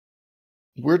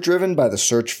We're driven by the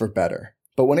search for better.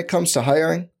 But when it comes to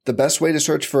hiring, the best way to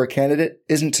search for a candidate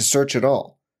isn't to search at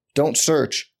all. Don't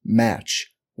search,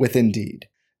 match with Indeed.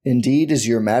 Indeed is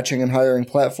your matching and hiring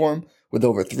platform with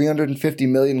over 350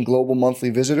 million global monthly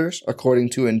visitors,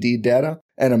 according to Indeed data,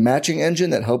 and a matching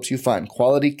engine that helps you find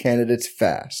quality candidates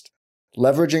fast.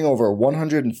 Leveraging over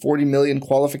 140 million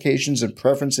qualifications and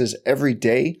preferences every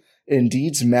day,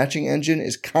 Indeed's matching engine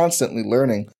is constantly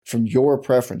learning from your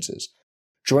preferences.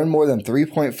 Join more than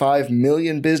 3.5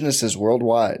 million businesses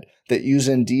worldwide that use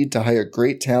Indeed to hire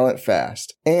great talent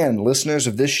fast. And listeners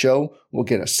of this show will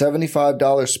get a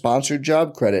 $75 sponsored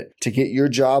job credit to get your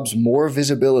jobs more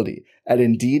visibility at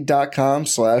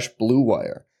Indeed.com/Blue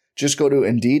Wire. Just go to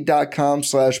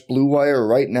Indeed.com/Blue Wire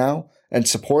right now and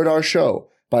support our show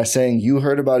by saying you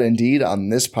heard about Indeed on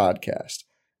this podcast.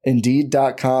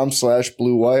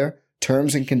 Indeed.com/Blue Wire.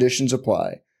 Terms and conditions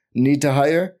apply. Need to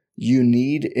hire? You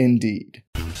need Indeed.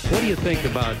 What do you think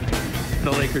about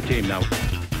the Laker team now?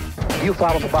 You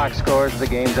follow the box scores of the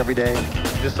games every day?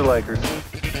 Just the Lakers.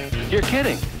 You're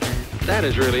kidding. That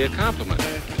is really a compliment.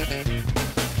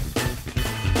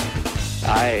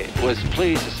 I was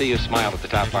pleased to see you smile at the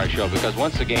top of our show because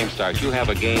once the game starts, you have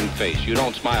a game face. You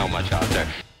don't smile much out there.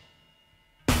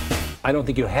 I don't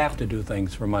think you have to do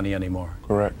things for money anymore.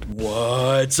 Correct.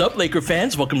 What's up, Laker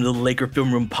fans? Welcome to the Laker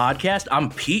Film Room Podcast.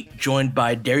 I'm Pete, joined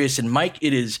by Darius and Mike.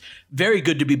 It is very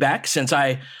good to be back. Since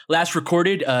I last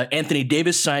recorded, Anthony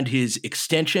Davis signed his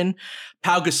extension.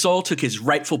 Pau Gasol took his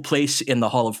rightful place in the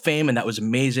Hall of Fame, and that was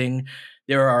amazing.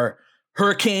 There are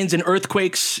hurricanes and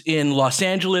earthquakes in Los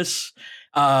Angeles,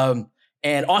 and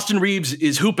Austin Reeves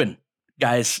is hooping.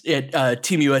 Guys at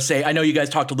Team USA. I know you guys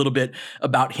talked a little bit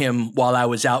about him while I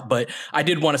was out, but I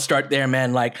did want to start there,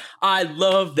 man. Like, I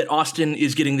love that Austin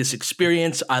is getting this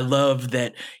experience. I love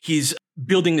that he's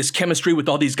building this chemistry with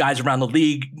all these guys around the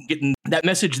league, getting that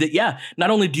message that, yeah,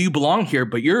 not only do you belong here,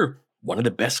 but you're one of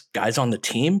the best guys on the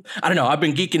team. I don't know. I've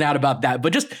been geeking out about that,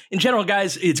 but just in general,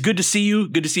 guys, it's good to see you.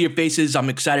 Good to see your faces. I'm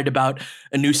excited about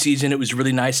a new season. It was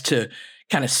really nice to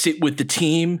kind of sit with the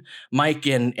team, Mike,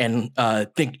 and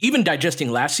think even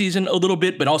digesting last season a little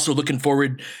bit, but also looking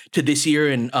forward to this year.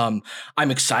 And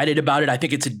I'm excited about it. I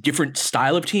think it's a different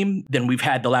style of team than we've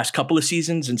had the last couple of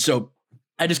seasons. And so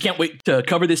I just can't wait to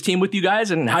cover this team with you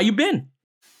guys. And how you been?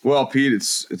 Well, Pete,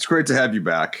 it's great to have you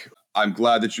back. I'm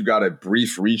glad that you got a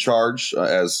brief recharge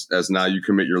as now you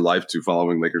commit your life to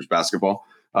following Lakers basketball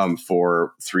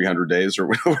for 300 days or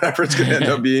whatever it's going to end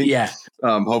up being. Yeah.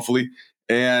 Hopefully.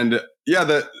 And yeah,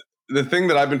 the thing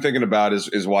that I've been thinking about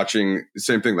is watching the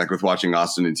same thing, like with watching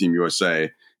Austin and Team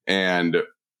USA. And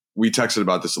we texted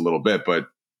about this a little bit, but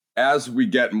as we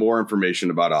get more information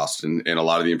about Austin, and a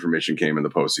lot of the information came in the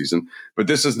postseason, but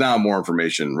this is now more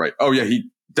information, right? Oh yeah, he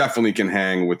definitely can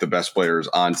hang with the best players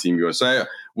on Team USA.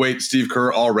 Wait, Steve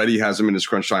Kerr already has him in his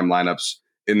crunch time lineups.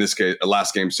 In this case,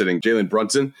 last game, sitting Jalen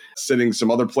Brunson, sitting some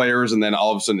other players, and then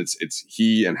all of a sudden it's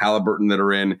he and Halliburton that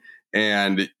are in.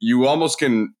 And you almost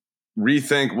can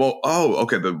rethink, well,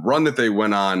 okay, the run that they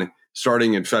went on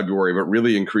starting in February, but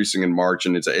really increasing in March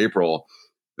and into April,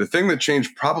 the thing that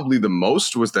changed probably the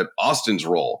most was that Austin's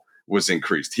role was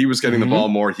increased. He was getting the ball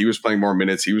more. He was playing more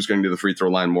minutes. He was going to the free throw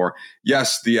line more.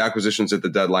 Yes, the acquisitions at the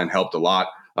deadline helped a lot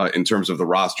in terms of the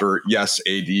roster. Yes,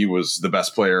 AD was the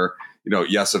best player.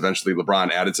 Yes, eventually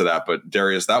LeBron added to that. But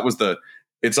Darius,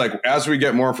 it's like as we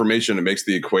get more information, it makes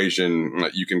the equation,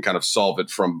 you can kind of solve it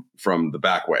from the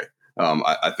back way,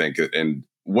 I think. And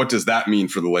what does that mean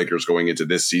for the Lakers going into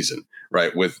this season,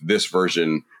 right? With this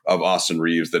version of Austin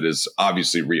Reeves that is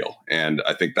obviously real. And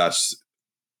I think that's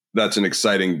an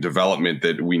exciting development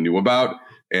that we knew about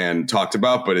and talked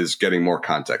about, but is getting more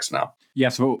context now.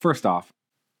 Yes. Well, first off,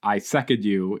 I second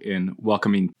you in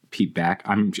welcoming Pete back.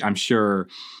 I'm sure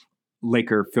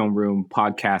Laker Film Room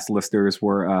podcast listeners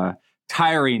were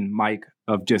tiring, Mike,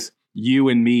 of just you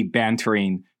and me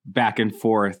bantering back and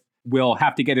forth. We'll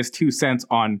have to get his 2 cents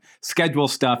on schedule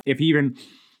stuff if he even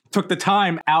took the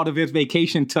time out of his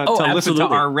vacation to listen to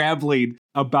our rambling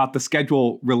about the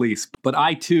schedule release. But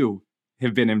I, too,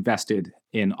 have been invested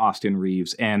in Austin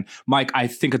Reeves. And, Mike, I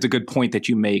think it's a good point that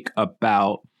you make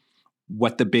about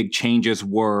what the big changes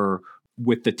were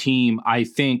with the team. I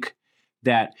think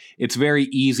that it's very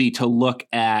easy to look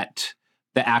at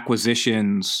the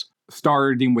acquisitions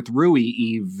starting with Rui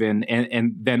even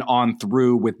and then on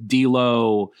through with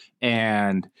D'Lo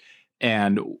and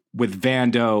with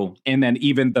Vando, and then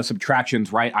even the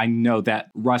subtractions, right? I know that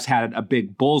Russ had a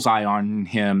big bullseye on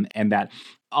him, and that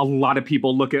a lot of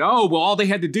people look at, all they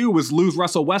had to do was lose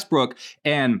Russell Westbrook.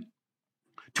 And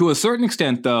to a certain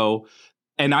extent, though,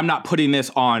 and I'm not putting this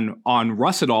on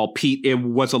Russ at all, Pete, it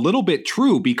was a little bit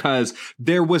true because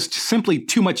there was simply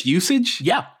too much usage.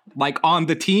 Yeah. Like on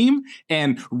the team,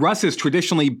 and Russ has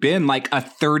traditionally been like a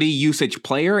 30 usage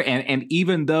player. And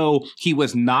even though he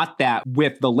was not that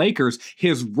with the Lakers,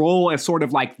 his role as sort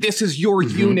of like, this is your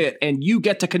unit and you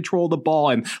get to control the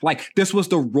ball. And like, this was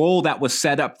the role that was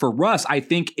set up for Russ. I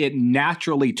think it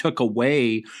naturally took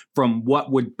away from what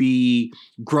would be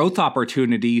growth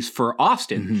opportunities for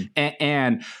Austin.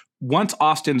 And once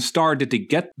Austin started to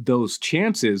get those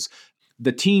chances,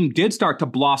 the team did start to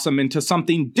blossom into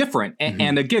something different.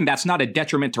 And again, that's not a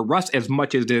detriment to Russ as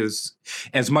much as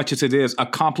it is a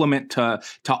compliment to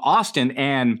Austin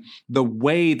and the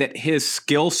way that his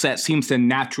skill set seems to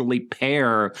naturally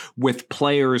pair with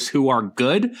players who are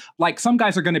good. Like, some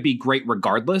guys are going to be great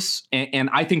regardless. And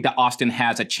I think that Austin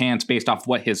has a chance based off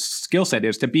what his skill set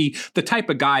is to be the type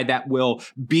of guy that will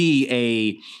be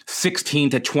a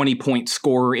 16 to 20 point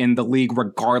scorer in the league,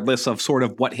 regardless of sort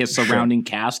of what his surrounding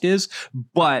cast is.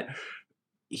 But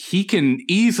he can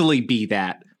easily be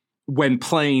that when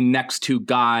playing next to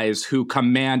guys who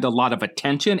command a lot of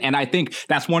attention. And I think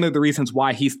that's one of the reasons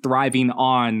why he's thriving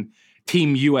on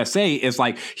Team USA is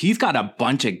like, he's got a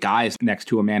bunch of guys next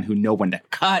to a man who know when to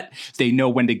cut. They know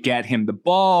when to get him the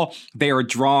ball. They are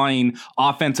drawing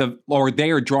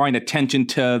attention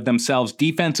to themselves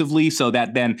defensively so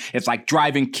that then it's like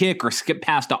drive and kick or skip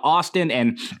pass to Austin.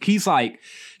 And he's like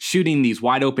shooting these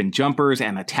wide open jumpers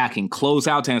and attacking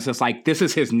closeouts. And it's just like, this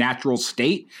is his natural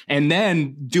state. And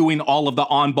then doing all of the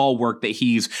on-ball work that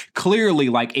he's clearly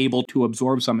like able to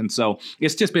absorb some. And so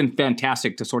it's just been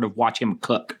fantastic to sort of watch him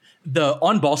cook. The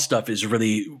on-ball stuff is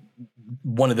really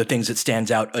one of the things that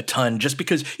stands out a ton, just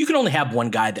because you can only have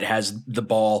one guy that has the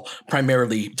ball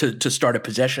primarily to start a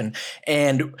possession.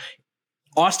 And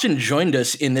Austin joined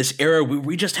us in this era where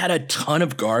we just had a ton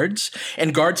of guards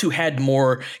and guards who had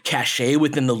more cachet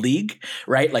within the league,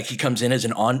 right? Like, he comes in as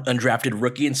an undrafted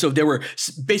rookie. And so there were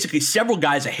basically several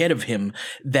guys ahead of him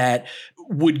that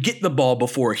would get the ball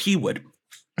before he would.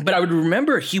 But I would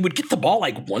remember he would get the ball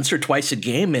like once or twice a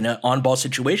game in an on-ball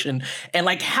situation. And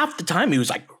like half the time he was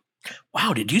like,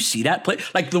 wow, did you see that play?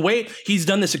 Like, the way he's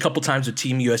done this a couple times with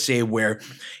Team USA where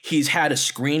he's had a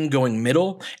screen going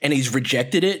middle and he's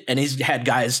rejected it. And he's had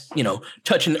guys,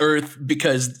 touching earth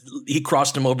because he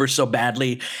crossed him over so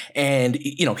badly. And,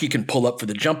 he can pull up for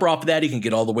the jumper off of that. He can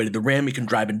get all the way to the rim. He can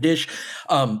drive and dish.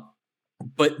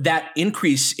 But that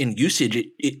increase in usage,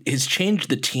 it has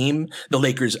changed the team, the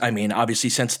Lakers,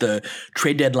 obviously since the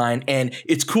trade deadline. And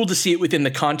it's cool to see it within the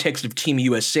context of Team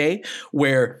USA,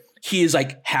 where he is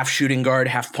like half shooting guard,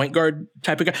 half point guard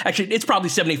type of guy. Actually, it's probably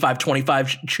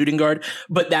 75-25 shooting guard.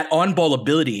 But that on-ball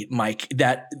ability, Mike,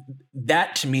 that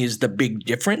to me is the big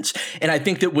difference. And I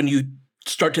think that when you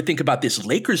start to think about this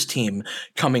Lakers team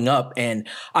coming up, and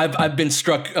I've been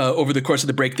struck over the course of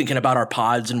the break thinking about our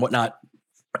pods and whatnot,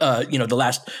 the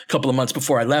last couple of months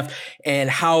before I left, and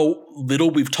how little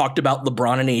we've talked about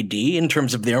LeBron and AD in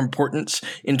terms of their importance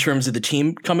in terms of the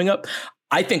team coming up.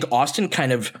 I think Austin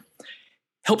kind of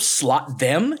helps slot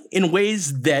them in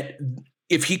ways that,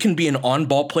 if he can be an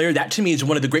on-ball player, that to me is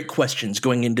one of the great questions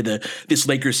going into this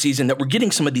Lakers season that we're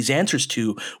getting some of these answers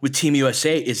to with Team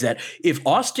USA, is that if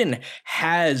Austin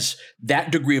has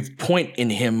that degree of point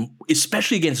in him,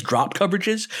 especially against drop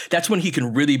coverages, that's when he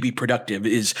can really be productive,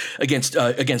 is against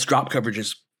drop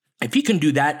coverages. If he can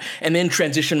do that and then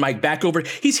transition Mike back over,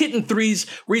 he's hitting threes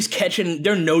where he's catching,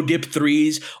 they're no dip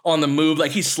threes on the move. Like,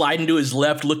 he's sliding to his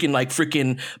left, looking like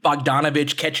freaking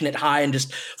Bogdanovich, catching it high and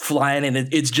just flying. And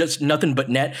it's just nothing but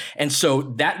net. And so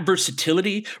that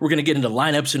versatility, we're going to get into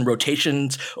lineups and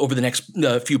rotations over the next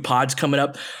few pods coming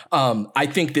up. I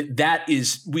think that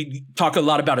is, we talk a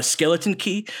lot about a skeleton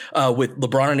key with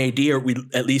LeBron and AD, or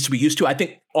at least we used to. I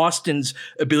think Austin's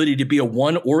ability to be a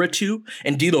 1 or a 2,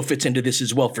 and D'Lo fits into this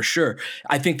as well for sure.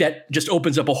 I think that just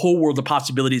opens up a whole world of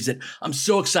possibilities that I'm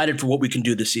so excited for what we can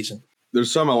do this season. There's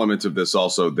some elements of this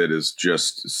also that is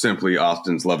just simply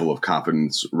Austin's level of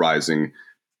confidence rising,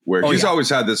 where he's always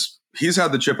had this, he's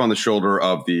had the chip on the shoulder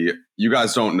of you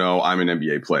guys don't know I'm an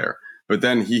NBA player, but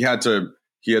then he had to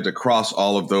cross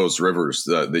all of those rivers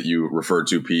that you referred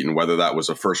to, Pete, and whether that was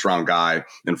a first-round guy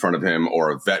in front of him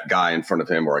or a vet guy in front of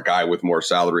him or a guy with more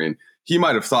salary. And he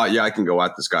might have thought, yeah, I can go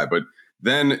at this guy. But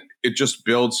then it just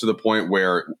builds to the point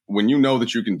where when you know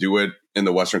that you can do it in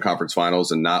the Western Conference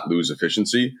Finals and not lose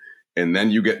efficiency, and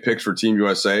then you get picked for Team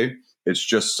USA, it's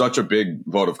just such a big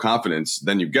vote of confidence.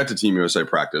 Then you get to Team USA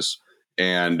practice,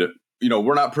 and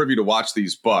we're not privy to watch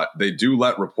these, but they do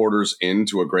let reporters in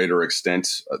to a greater extent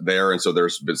there. And so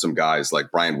there's been some guys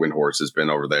like Brian Windhorst has been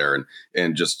over there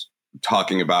and just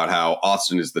talking about how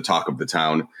Austin is the talk of the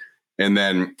town. And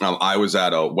then I was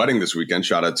at a wedding this weekend.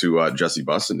 Shout out to Jesse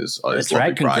Buss and his That's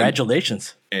right.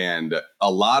 Congratulations. Bride. And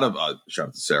a lot of shout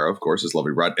out to Sarah, of course, his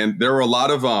lovely bride. And there were a lot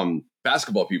of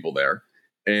basketball people there.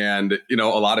 And, a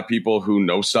lot of people who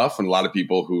know stuff and a lot of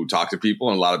people who talk to people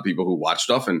and a lot of people who watch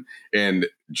stuff. And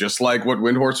just like what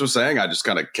Windhorst was saying, I just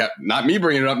kind of kept, not me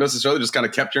bringing it up necessarily, just kind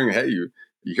of kept hearing, hey, you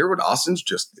hear what Austin's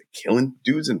just killing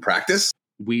dudes in practice?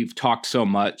 We've talked so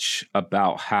much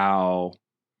about how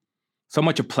so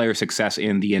much of player success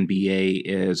in the NBA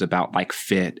is about like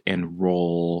fit and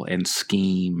role and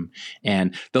scheme.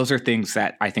 And those are things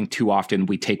that I think too often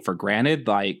we take for granted.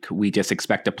 Like we just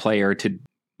expect a player to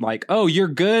like, oh, you're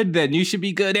good, then you should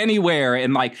be good anywhere.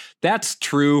 And like, that's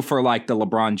true for like the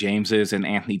LeBron Jameses and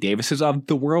Anthony Davises of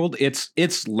the world.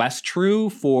 It's less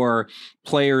true for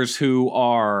players who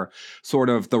are sort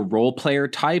of the role player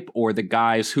type or the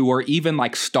guys who are even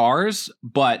like stars,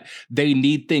 but they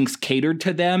need things catered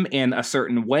to them in a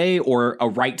certain way, or a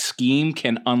right scheme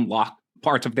can unlock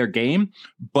parts of their game.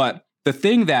 But the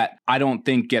thing that I don't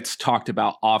think gets talked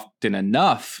about often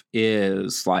enough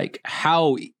is like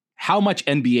how much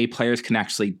NBA players can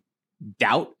actually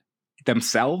doubt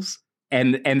themselves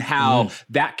and how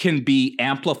that can be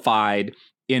amplified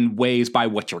in ways by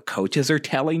what your coaches are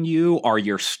telling you are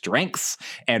your strengths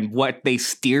and what they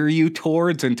steer you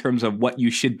towards in terms of what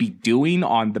you should be doing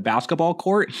on the basketball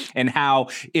court, and how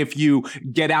if you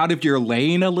get out of your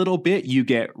lane a little bit, you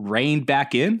get reined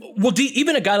back in. Well,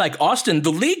 even a guy like Austin,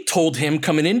 the league told him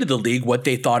coming into the league what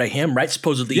they thought of him, right?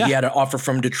 Supposedly he had an offer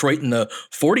from Detroit in the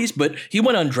 40s, but he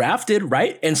went undrafted,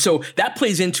 right? And so that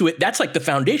plays into it. That's like the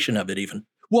foundation of it even.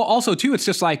 Well, also too, it's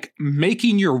just like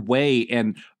making your way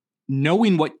and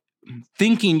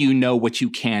thinking you know what you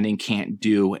can and can't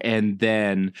do, and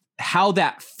then how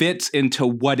that fits into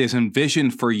what is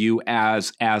envisioned for you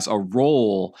as a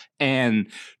role,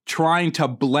 and trying to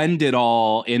blend it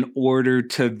all in order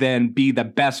to then be the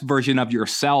best version of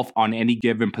yourself on any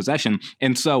given possession.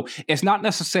 And so it's not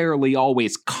necessarily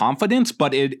always confidence,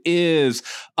 but it is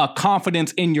a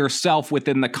confidence in yourself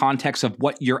within the context of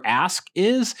what your ask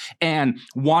is and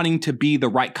wanting to be the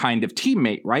right kind of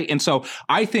teammate, right? And so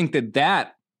I think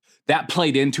that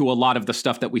played into a lot of the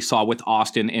stuff that we saw with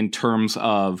Austin in terms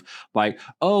of like,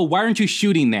 oh, why aren't you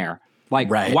shooting there? Like,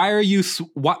 why are you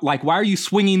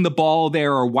swinging the ball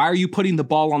there? Or why are you putting the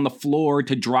ball on the floor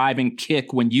to drive and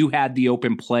kick when you had the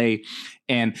open play,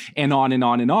 and on and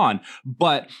on and on.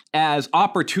 But as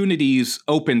opportunities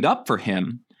opened up for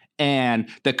him and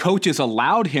the coaches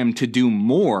allowed him to do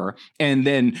more, and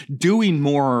then doing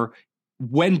more,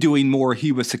 when doing more,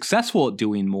 he was successful at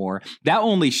doing more, that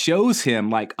only shows him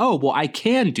like, oh, well, I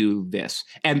can do this.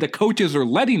 And the coaches are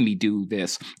letting me do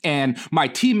this. And my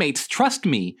teammates trust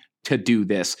me to do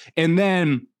this. And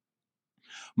then,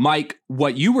 Mike,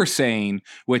 what you were saying,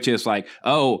 which is like,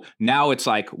 oh, now it's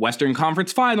like Western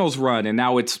Conference Finals run, and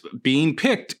now it's being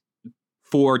picked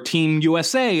for Team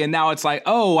USA, and now it's like,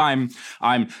 oh,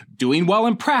 I'm doing well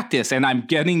in practice, and I'm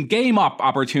getting game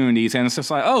opportunities, and it's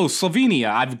just like, oh, Slovenia,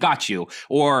 I've got you,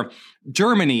 or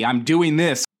Germany, I'm doing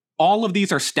this. All of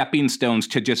these are stepping stones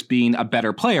to just being a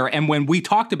better player. And when we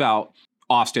talked about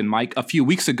Austin, Mike, a few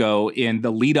weeks ago in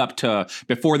the lead up to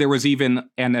before there was even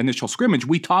an initial scrimmage,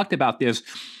 we talked about this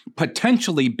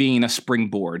potentially being a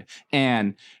springboard,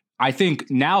 and I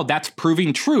think now that's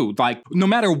proving true. Like, no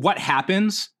matter what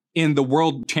happens in the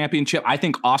World Championship, I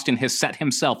think Austin has set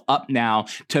himself up now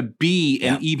to be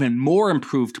an even more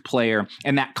improved player.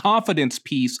 And that confidence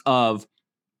piece of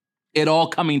it all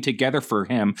coming together for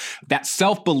him, that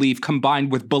self-belief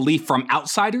combined with belief from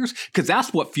outsiders, because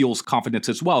that's what fuels confidence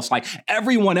as well. It's like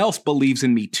everyone else believes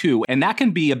in me too. And that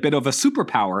can be a bit of a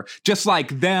superpower, just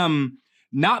like them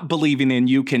not believing in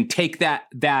you can take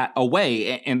that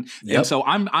away. And so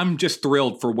I'm just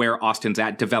thrilled for where Austin's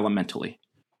at developmentally.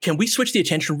 Can we switch the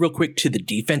attention real quick to the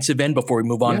defensive end before we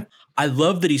move on? Yeah. I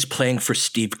love that he's playing for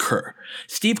Steve Kerr.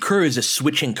 Steve Kerr is a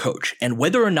switching coach, and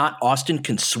whether or not Austin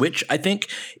can switch, I think,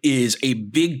 is a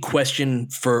big question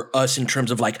for us in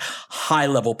terms of like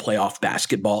high-level playoff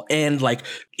basketball. And like,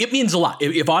 it means a lot.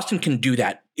 If Austin can do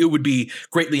that, it would be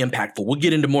greatly impactful. We'll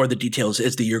get into more of the details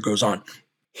as the year goes on.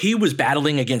 He was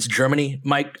battling against Germany,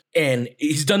 Mike, and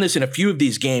he's done this in a few of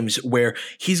these games where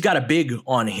he's got a big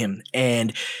on him,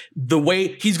 and the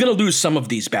way he's going to lose some of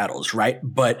these battles, right?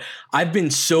 But I've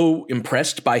been so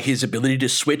impressed by his ability to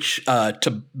switch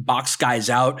to box guys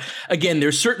out. Again,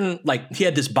 there's certain, like he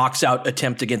had this box out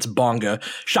attempt against Bonga.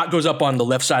 Shot goes up on the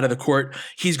left side of the court.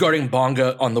 He's guarding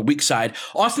Bonga on the weak side.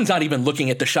 Austin's not even looking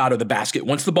at the shot or the basket.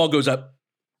 Once the ball goes up,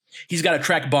 He's got to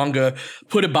track Bonga,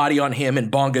 put a body on him,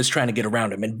 and Bonga's trying to get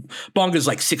around him. And Bonga's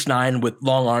like 6'9" with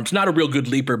long arms, not a real good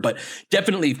leaper, but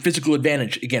definitely physical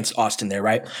advantage against Austin there,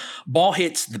 right? Ball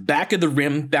hits the back of the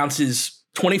rim, bounces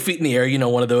 20 feet in the air,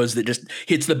 one of those that just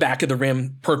hits the back of the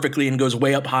rim perfectly and goes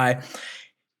way up high.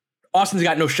 Austin's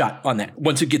got no shot on that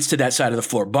once it gets to that side of the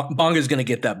floor. Bonga's going to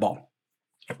get that ball.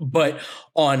 But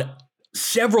on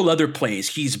several other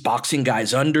plays, he's boxing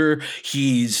guys under.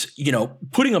 He's,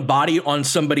 putting a body on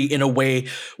somebody in a way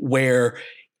where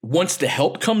once the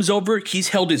help comes over, he's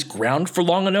held his ground for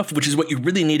long enough, which is what you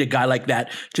really need a guy like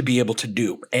that to be able to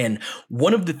do. And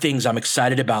one of the things I'm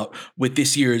excited about with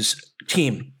this year's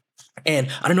team, and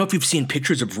I don't know if you've seen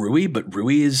pictures of Rui, but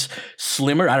Rui is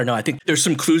slimmer. I don't know. I think there's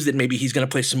some clues that maybe he's going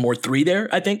to play some more 3 there,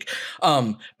 I think.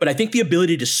 But I think the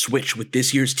ability to switch with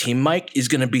this year's team, Mike, is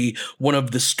going to be one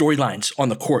of the storylines on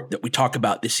the court that we talk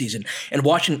about this season. And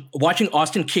watching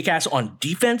Austin kick ass on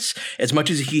defense as much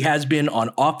as he has been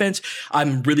on offense,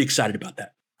 I'm really excited about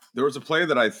that. There was a play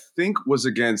that I think was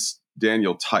against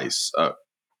Daniel Tice. Of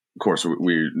course,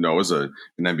 we know as an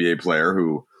NBA player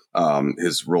who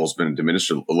his role's been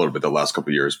diminished a little bit the last couple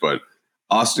of years, but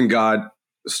Austin got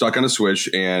stuck on a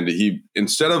switch, and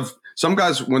instead of some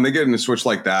guys, when they get in a switch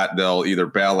like that, they'll either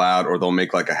bail out or they'll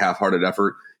make like a half-hearted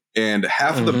effort. And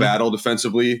half of the battle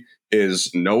defensively is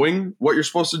knowing what you're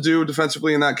supposed to do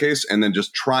defensively in that case, and then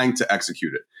just trying to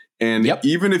execute it. And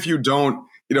even if you don't,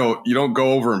 you don't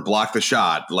go over and block the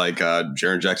shot like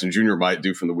Jaren Jackson Jr. might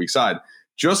do from the weak side.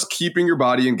 Just keeping your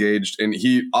body engaged. And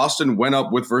Austin went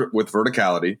up with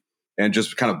verticality and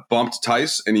just kind of bumped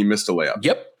Tice, and he missed a layup.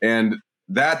 Yep. And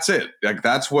that's it. Like,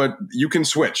 that's what you can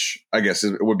switch, I guess,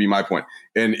 would be my point.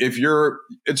 And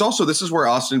this is where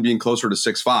Austin being closer to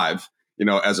 6'5",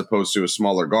 as opposed to a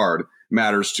smaller guard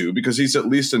matters too, because he's at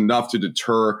least enough to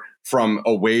deter from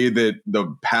a way that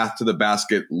the path to the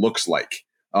basket looks like.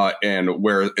 And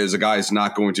whereas a guy is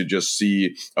not going to just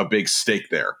see a big stake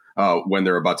there when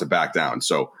they're about to back down.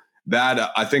 So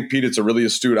that, I think, Pete, it's a really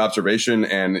astute observation,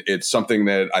 and it's something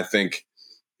that I think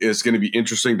is going to be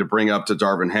interesting to bring up to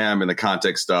Darvin Ham in the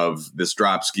context of this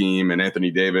drop scheme and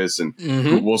Anthony Davis. And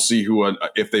we'll see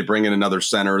if they bring in another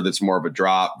center that's more of a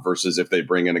drop versus if they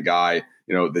bring in a guy,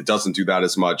 that doesn't do that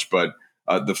as much. But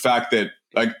the fact that,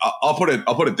 like, I'll put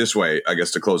it this way, I guess,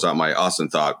 to close out my Austin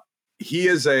thought.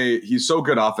 He's so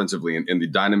good offensively, and the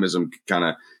dynamism kind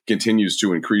of continues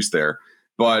to increase there.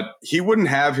 But he wouldn't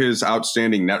have his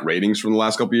outstanding net ratings from the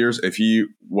last couple of years if he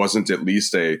wasn't at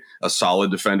least a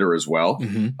solid defender as well.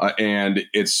 And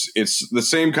it's the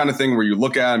same kind of thing where you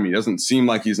look at him, he doesn't seem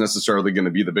like he's necessarily going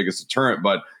to be the biggest deterrent,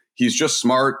 but he's just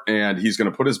smart, and he's going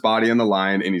to put his body on the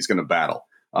line, and he's going to battle.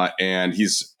 And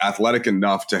he's athletic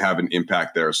enough to have an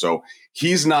impact there. So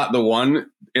he's not the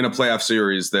one in a playoff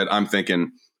series that I'm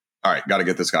thinking, all right, got to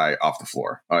get this guy off the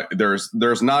floor. There's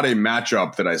not a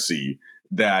matchup that I see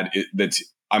that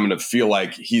I'm going to feel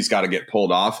like he's got to get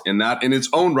pulled off, and that in its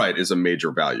own right is a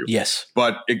major value. Yes.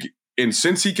 But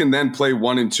since he can then play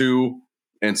 1 and 2,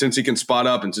 and since he can spot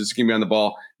up, and since he can be on the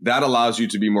ball, that allows you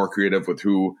to be more creative with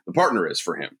who the partner is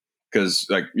for him. Because,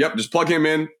 just plug him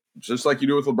in, just like you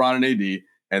do with LeBron and AD,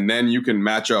 and then you can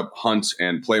match up Hunt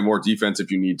and play more defense if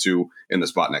you need to in the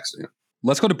spot next to him.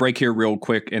 Let's go to break here real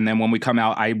quick, and then when we come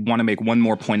out, I want to make one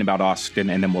more point about Austin,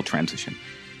 and then we'll transition.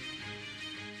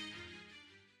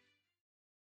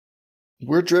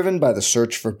 We're driven by the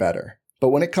search for better. But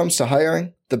when it comes to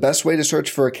hiring, the best way to search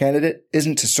for a candidate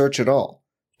isn't to search at all.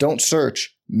 Don't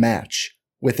search, match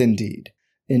with Indeed.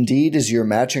 Indeed is your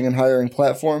matching and hiring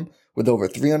platform with over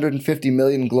 350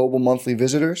 million global monthly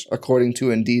visitors, according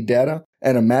to Indeed data,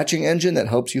 and a matching engine that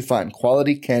helps you find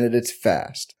quality candidates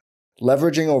fast.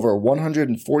 Leveraging over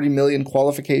 140 million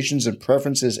qualifications and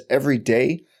preferences every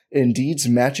day, Indeed's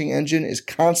matching engine is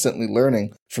constantly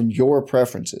learning from your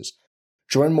preferences.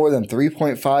 Join more than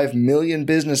 3.5 million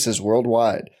businesses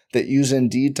worldwide that use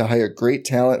Indeed to hire great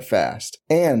talent fast.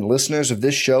 And listeners of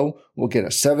this show will get a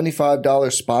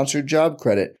 $75 sponsored job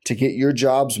credit to get your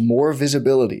jobs more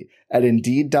visibility at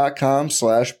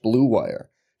Indeed.com/Blue Wire.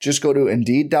 Just go to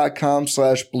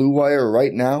Indeed.com/Blue Wire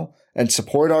right now and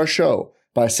support our show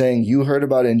by saying you heard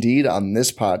about Indeed on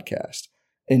this podcast.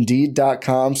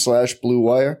 Indeed.com/Blue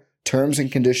Wire. Terms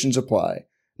and conditions apply.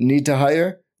 Need to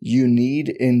hire? You need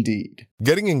Indeed.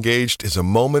 Getting engaged is a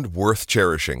moment worth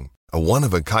cherishing. A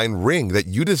one-of-a-kind ring that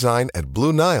you design at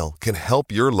Blue Nile can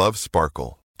help your love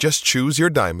sparkle. Just choose your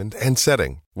diamond and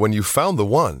setting. When you've found the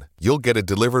one, you'll get it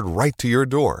delivered right to your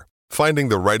door. Finding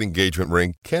the right engagement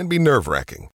ring can be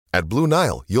nerve-wracking. At Blue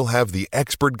Nile, you'll have the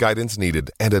expert guidance needed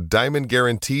and a diamond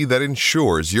guarantee that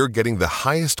ensures you're getting the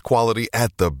highest quality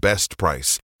at the best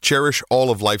price. Cherish all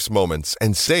of life's moments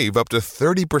and save up to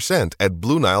 30% at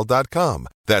BlueNile.com.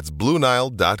 That's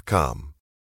BlueNile.com.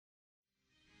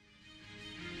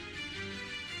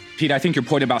 Pete, I think your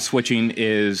point about switching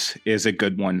is a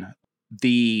good one.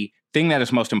 The thing that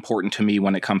is most important to me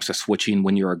when it comes to switching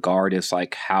when you're a guard is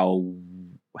like how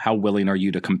willing are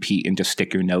you to compete and just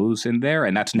stick your nose in there?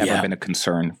 And that's never been a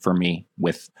concern for me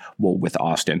with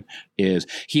Austin. Is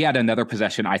he had another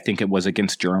possession, I think it was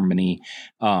against Germany,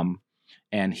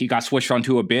 and he got switched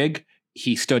onto a big.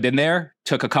 He stood in there,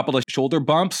 took a couple of shoulder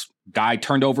bumps. Guy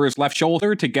turned over his left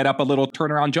shoulder to get up a little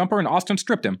turnaround jumper, and Austin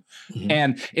stripped him. Mm-hmm.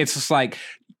 And it's just like,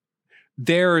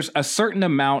 there's a certain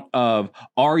amount of,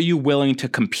 are you willing to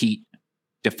compete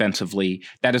defensively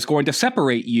that is going to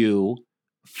separate you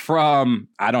from,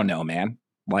 I don't know, man,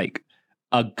 like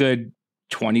a good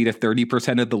 20 to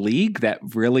 30% of the league that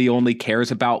really only cares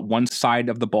about one side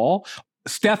of the ball.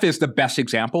 Steph is the best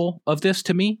example of this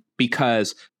to me,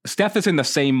 because Steph is in the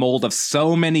same mold of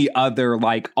so many other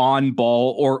like on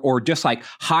ball or just like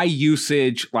high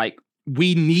usage, like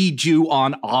we need you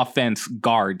on offense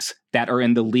guards that are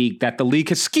in the league, that the league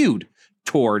has skewed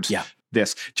towards.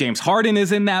 This. James Harden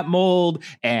is in that mold,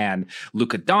 and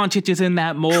Luka Doncic is in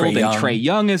that mold, and Trae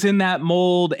Young is in that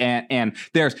mold, and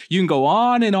there's, you can go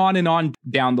on and on and on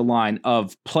down the line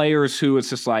of players who it's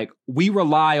just like, we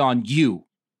rely on you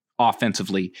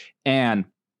offensively. And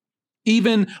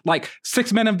even like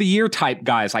 6 men of the year type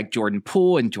guys like Jordan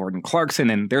Poole and Jordan Clarkson,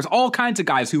 and there's all kinds of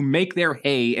guys who make their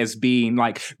hay as being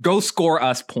like, go score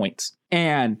us points.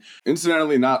 And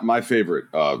incidentally, not my favorite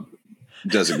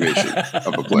designation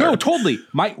of a player. No, totally.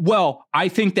 I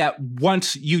think that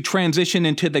once you transition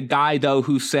into the guy, though,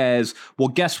 who says, well,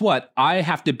 guess what? I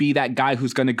have to be that guy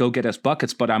who's going to go get us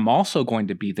buckets, but I'm also going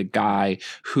to be the guy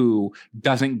who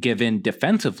doesn't give in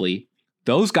defensively.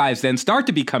 Those guys then start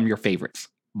to become your favorites,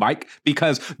 Mike,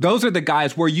 because those are the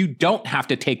guys where you don't have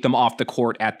to take them off the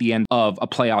court at the end of a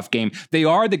playoff game. They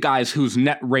are the guys whose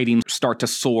net ratings start to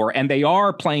soar, and they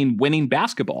are playing winning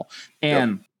basketball.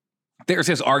 And there's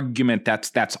this argument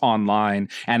that's online,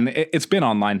 and it's been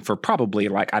online for probably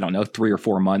like, I don't know, 3 or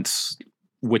 4 months,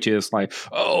 which is like,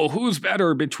 oh, who's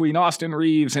better between Austin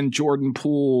Reeves and Jordan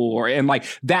Poole, and like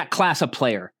that class of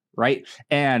player, right?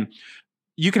 And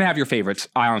you can have your favorites.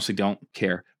 I honestly don't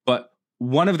care. But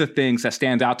one of the things that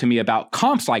stands out to me about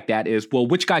comps like that is, well,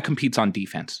 which guy competes on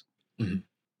defense,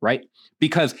 right?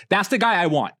 Because that's the guy I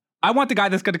want. I want the guy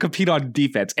that's going to compete on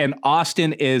defense, and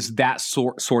Austin is that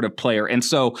sort of player. And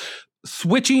so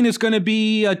switching is going to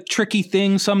be a tricky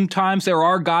thing sometimes. There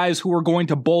are guys who are going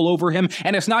to bowl over him,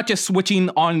 and it's not just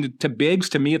switching on to bigs.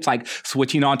 To me, it's like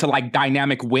switching on to like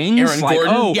dynamic wings. Aaron like,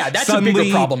 Gordon. That's suddenly a bigger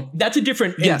problem. That's a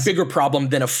different and bigger problem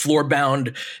than a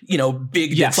floor-bound,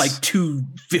 big that's like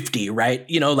 250, right?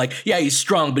 He's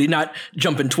strong, but he's not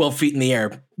jumping 12 feet in the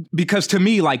air. Because to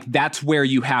me, like, that's where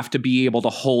you have to be able to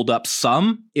hold up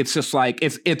some. It's just like,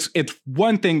 it's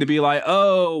one thing to be like,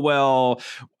 oh, well,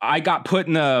 I got put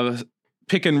in a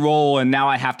pick and roll and now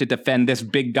I have to defend this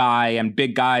big guy, and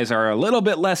big guys are a little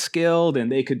bit less skilled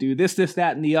and they could do this,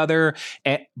 that, and the other.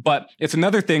 But it's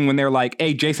another thing when they're like,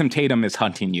 hey, Jason Tatum is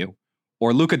hunting you,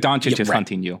 or Luka Doncic is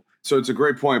hunting you. So it's a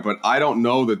great point, but I don't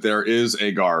know that there is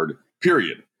a guard,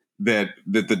 period, that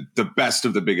the best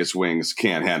of the biggest wings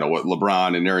can't handle. What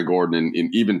LeBron and Aaron Gordon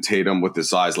and even Tatum with the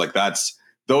size, like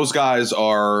those guys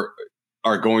are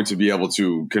going to be able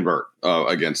to convert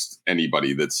against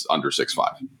anybody that's under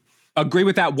 6'5". Agree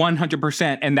with that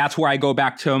 100%. And that's where I go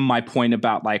back to my point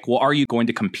about like, well, are you going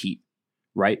to compete?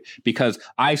 Right? Because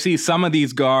I see some of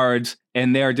these guards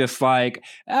and they're just like,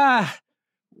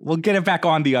 we'll get it back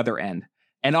on the other end.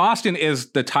 And Austin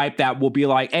is the type that will be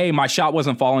like, hey, my shot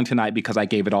wasn't falling tonight because I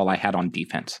gave it all I had on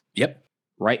defense. Yep.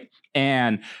 Right.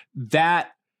 And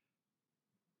that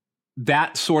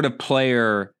sort of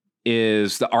player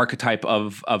is the archetype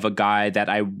of a guy that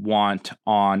I want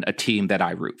on a team that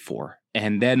I root for.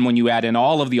 And then when you add in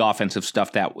all of the offensive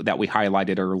stuff that we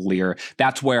highlighted earlier,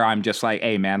 that's where I'm just like,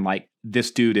 hey, man, like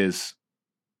this dude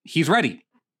he's ready.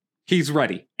 He's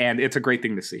ready. And it's a great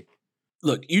thing to see.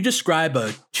 Look, you describe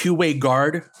a two-way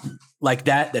guard like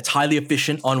that's highly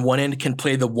efficient on one end, can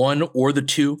play the 1 or the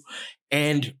 2,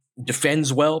 and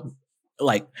defends well.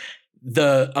 Like,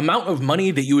 the amount of money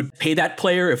that you would pay that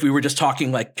player, if we were just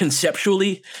talking like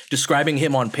conceptually describing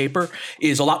him on paper,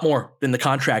 is a lot more than the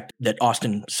contract that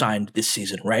Austin signed this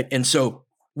season, right? And so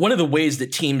one of the ways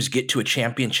that teams get to a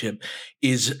championship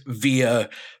is via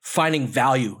finding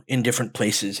value in different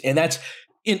places. And that's,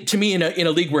 to me, in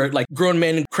a league where like grown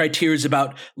men criteria is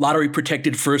about lottery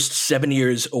protected first 7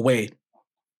 years away.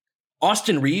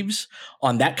 Austin Reeves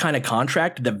on that kind of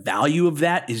contract, the value of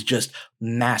that is just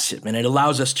massive. And it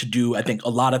allows us to do, I think, a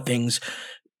lot of things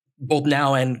both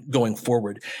now and going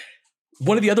forward.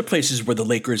 One of the other places where the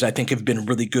Lakers, I think, have been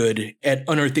really good at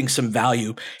unearthing some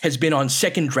value has been on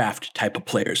second draft type of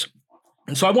players.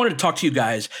 And so I wanted to talk to you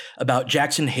guys about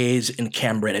Jackson Hayes and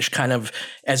Cam Reddish kind of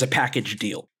as a package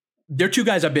deal. They're two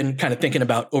guys I've been kind of thinking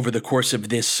about over the course of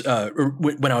this,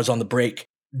 when I was on the break.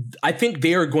 I think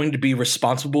they are going to be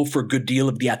responsible for a good deal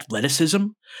of the athleticism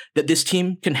that this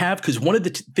team can have. Because one of the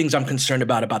things I'm concerned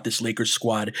about this Lakers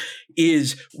squad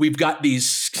is we've got these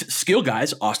skill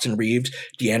guys, Austin Reeves,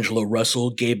 D'Angelo Russell,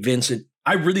 Gabe Vincent.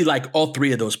 I really like all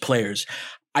three of those players.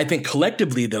 I think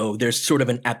collectively, though, there's sort of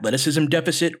an athleticism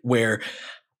deficit where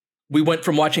we went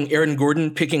from watching Aaron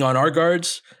Gordon picking on our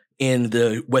guards in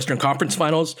the Western Conference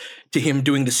Finals to him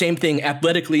doing the same thing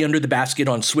athletically under the basket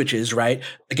on switches, right,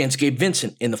 against Gabe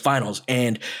Vincent in the finals.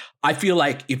 And I feel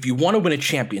like if you want to win a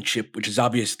championship, which is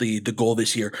obviously the goal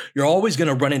this year, you're always going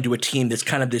to run into a team that's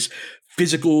kind of this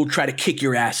physical, try to kick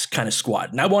your ass kind of squad.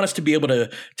 And I want us to be able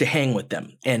to hang with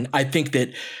them. And I think that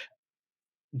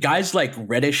guys like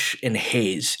Reddish and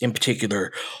Hayes in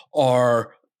particular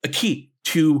are a key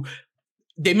to.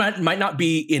 They might not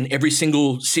be in every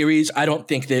single series. I don't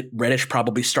think that Reddish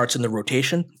probably starts in the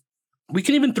rotation. We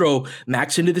can even throw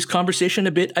Max into this conversation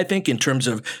a bit, I think, in terms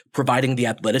of providing the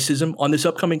athleticism on this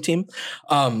upcoming team.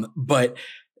 But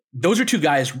those are two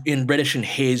guys in Reddish and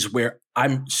Hayes where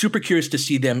I'm super curious to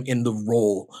see them in the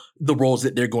roles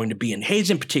that they're going to be in,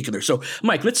 Hayes in particular. So,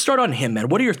 Mike, let's start on him, man.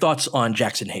 What are your thoughts on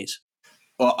Jackson Hayes?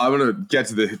 Well, I'm going to get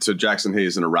to Jackson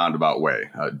Hayes in a roundabout way,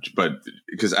 but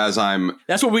because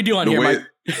that's what we do on here, Mike.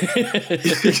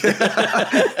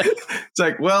 It's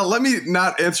like, well, let me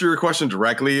not answer your question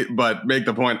directly, but make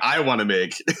the point I want to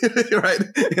make, right?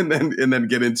 And then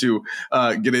get into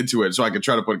it, so I can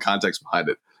try to put context behind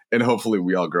it, and hopefully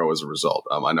we all grow as a result.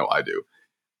 I know I do.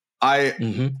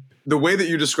 The way that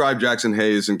you describe Jackson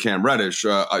Hayes and Cam Reddish,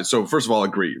 so first of all,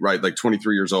 agree, right? Like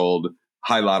 23 years old.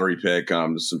 High lottery pick,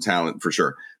 some talent for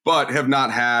sure, but have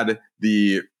not had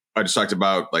I just talked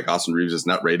about like Austin Reeves'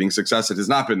 net rating success. It has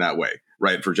not been that way,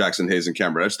 right? For Jackson Hayes and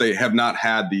Cam Reddish, they have not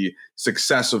had the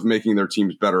success of making their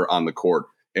teams better on the court.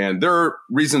 And there are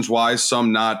reasons why,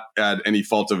 some not at any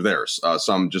fault of theirs,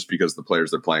 some just because the players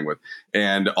they're playing with,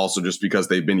 and also just because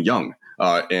they've been young.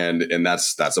 And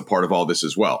that's a part of all this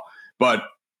as well. But,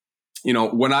 you know,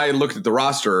 when I looked at the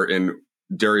roster, and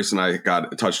Darius and I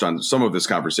got touched on some of this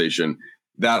conversation,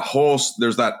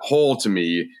 there's that hole to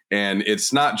me. And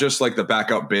it's not just like the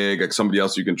backup big, like somebody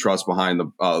else you can trust behind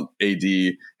the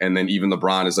AD. And then even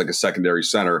LeBron is like a secondary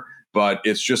center, but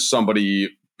it's just somebody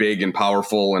big and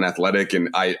powerful and athletic. And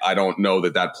I don't know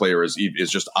that player is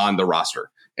just on the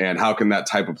roster. And how can that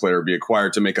type of player be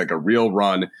acquired to make like a real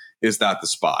run? Is that the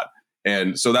spot?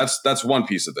 And so that's one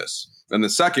piece of this. And the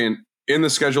second, in the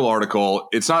schedule article,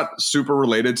 it's not super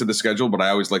related to the schedule, but I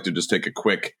always like to just take a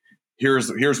quick,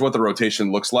 here's what the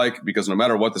rotation looks like, because no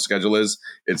matter what the schedule is,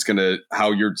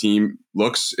 how your team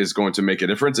looks is going to make a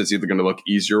difference. It's either going to look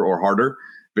easier or harder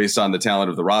based on the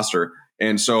talent of the roster.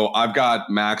 And so I've got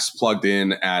Max plugged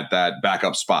in at that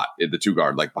backup spot at the 2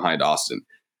 guard, like behind Austin.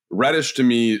 Reddish to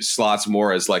me slots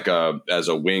more as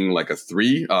a wing, like a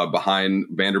 3 behind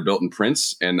Vanderbilt and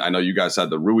Prince. And I know you guys had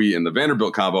the Rui and the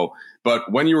Vanderbilt combo, but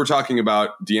when you were talking about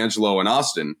D'Angelo and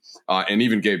Austin and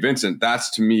even Gabe Vincent, that's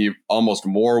to me almost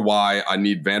more why I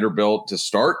need Vanderbilt to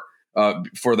start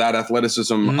for that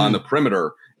athleticism on the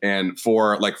perimeter, and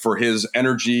for his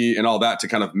energy and all that to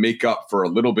kind of make up for a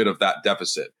little bit of that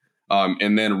deficit.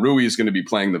 And then Rui is going to be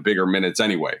playing the bigger minutes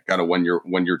anyway, kind of when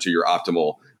you're to your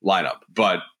optimal lineup.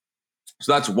 But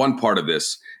so that's one part of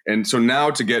this. And so now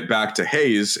to get back to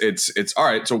Hayes, it's all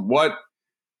right. So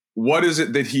what is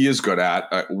it that he is good at?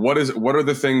 What are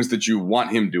the things that you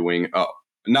want him doing?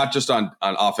 Not just on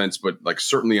offense, but like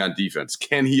certainly on defense.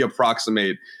 Can he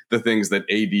approximate the things that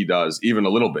AD does even a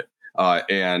little bit?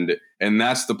 And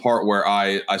that's the part where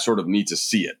I sort of need to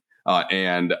see it.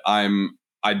 And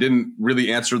I didn't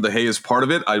really answer the Hayes part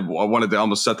of it. I wanted to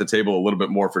almost set the table a little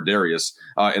bit more for Darius.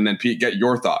 And then Pete, get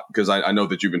your thought, because I know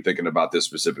that you've been thinking about this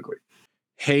specifically.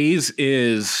 Hayes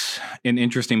is an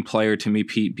interesting player to me,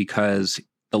 Pete, because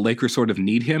the Lakers sort of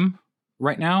need him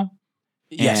right now.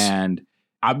 Yes. And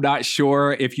I'm not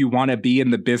sure if you want to be in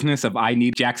the business of I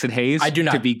need Jackson Hayes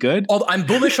to be good. Although I'm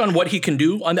bullish on what he can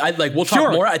do. We'll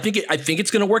talk more. I think it's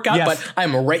going to work out, but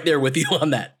I'm right there with you on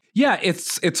that. Yeah,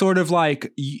 it's sort of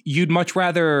like you'd much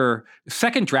rather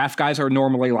second draft guys are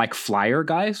normally like flyer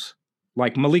guys,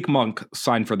 like Malik Monk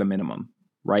signed for the minimum,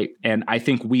 right? And I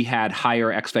think we had higher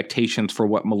expectations for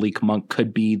what Malik Monk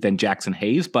could be than Jackson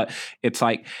Hayes, but it's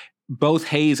like both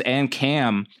Hayes and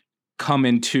Cam come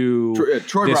into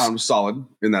Troy Brown was solid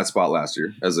in that spot last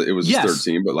year as it was his third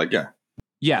team, but like, yeah.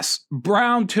 Yes.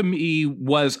 Brown to me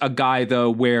was a guy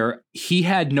though, where he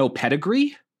had no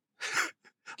pedigree.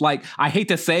 Like, I hate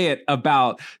to say it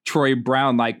about Troy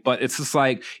Brown, like, but it's just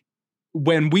like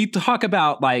when we talk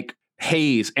about like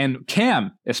Hayes and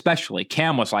Cam, especially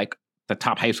Cam was like the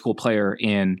top high school player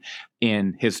in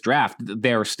his draft.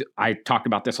 I talked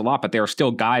about this a lot, but there are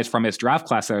still guys from his draft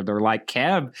class that they're like,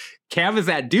 Cam is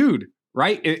that dude,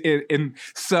 right? And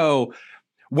so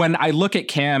when I look at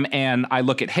Cam and I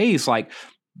look at Hayes, like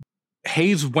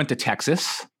Hayes went to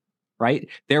Texas, right?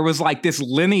 There was like this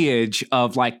lineage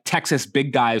of like Texas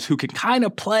big guys who could kind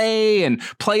of play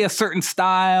a certain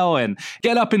style and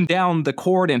get up and down the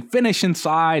court and finish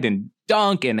inside and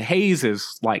dunk. And Hayes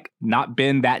has like not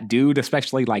been that dude,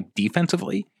 especially like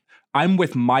defensively. I'm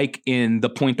with Mike in the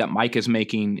point that Mike is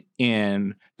making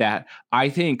in that I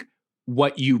think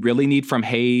what you really need from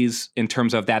Hayes in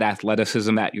terms of that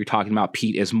athleticism that you're talking about,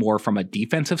 Pete, is more from a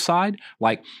defensive side.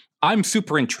 Like, I'm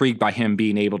super intrigued by him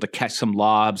being able to catch some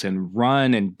lobs and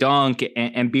run and dunk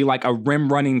and be like a rim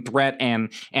running threat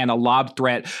and a lob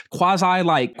threat, quasi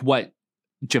like what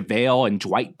JaVale and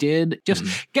Dwight did. Just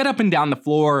get up and down the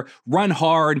floor, run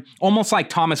hard, almost like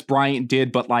Thomas Bryant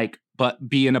did, but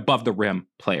be an above the rim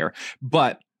player.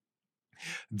 But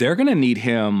they're going to need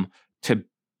him to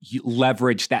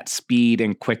leverage that speed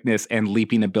and quickness and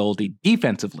leaping ability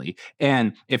defensively.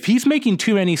 And if he's making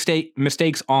too many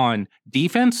mistakes on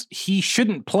defense, he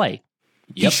shouldn't play.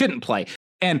 He shouldn't play.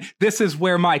 And this is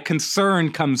where my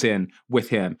concern comes in with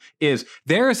him, is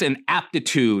there's an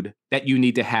aptitude that you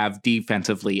need to have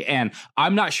defensively. And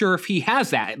I'm not sure if he has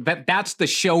that. That's the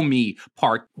show me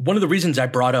part. One of the reasons I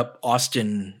brought up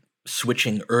Austin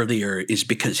switching earlier is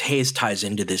because Hayes ties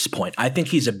into this point. I think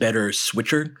he's a better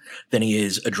switcher than he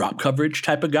is a drop coverage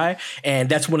type of guy. And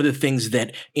that's one of the things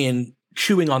that in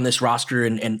chewing on this roster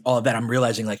and all of that, I'm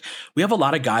realizing like we have a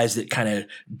lot of guys that kind of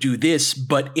do this,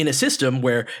 but in a system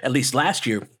where at least last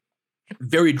year,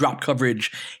 very drop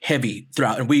coverage heavy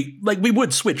throughout. And we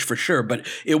would switch for sure, but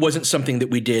it wasn't something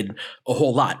that we did a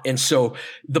whole lot. And so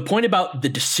the point about the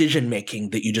decision making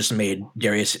that you just made,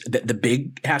 Darius, that the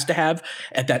big has to have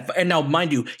at that. And now,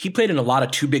 mind you, he played in a lot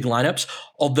of two big lineups,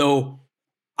 although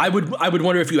I would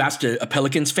wonder if you asked a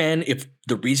Pelicans fan if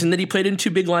the reason that he played in two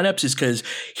big lineups is because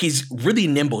he's really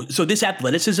nimble. So this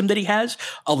athleticism that he has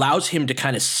allows him to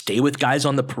kind of stay with guys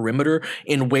on the perimeter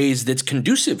in ways that's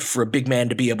conducive for a big man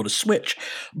to be able to switch.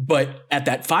 But at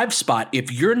that 5 spot,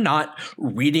 if you're not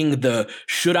reading the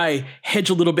should I hedge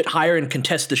a little bit higher and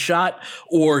contest the shot,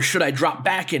 or should I drop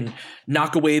back and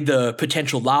knock away the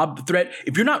potential lob threat,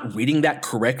 if you're not reading that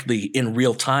correctly in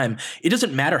real time, it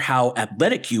doesn't matter how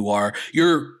athletic you are,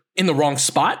 you're in the wrong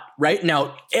spot, right?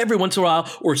 Now, every once in a while,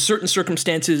 or certain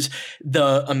circumstances,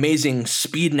 the amazing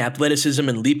speed and athleticism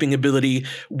and leaping ability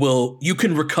you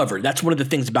can recover. That's one of the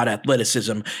things about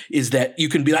athleticism, is that you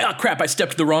can be like, oh crap, I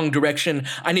stepped the wrong direction,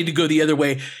 I need to go the other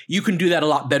way. You can do that a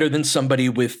lot better than somebody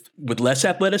with less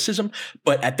athleticism.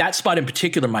 But at that spot in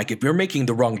particular, Mike, if you're making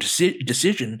the wrong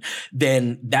decision,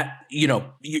 then that,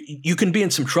 you can be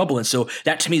in some trouble. And so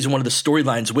that to me is one of the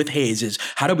storylines with Hayes, is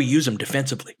how do we use him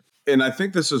defensively? And I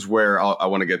think this is where I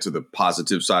want to get to the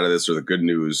positive side of this, or the good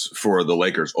news for the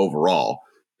Lakers overall,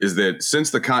 is that since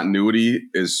the continuity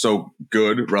is so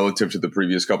good relative to the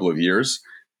previous couple of years,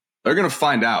 they're going to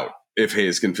find out if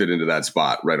Hayes can fit into that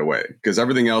spot right away, because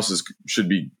everything else should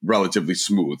be relatively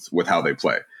smooth with how they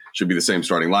play. Should be the same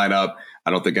starting lineup.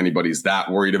 I don't think anybody's that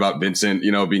worried about Vincent,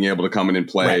 being able to come in and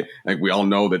play. Right. I think we all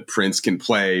know that Prince can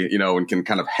play, and can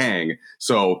kind of hang.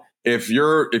 So if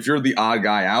you're the odd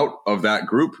guy out of that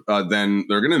group, then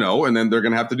they're going to know, and then they're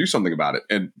going to have to do something about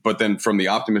it. But then from the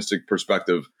optimistic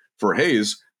perspective for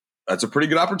Hayes, that's a pretty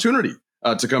good opportunity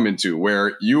to come into,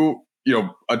 where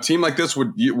a team like this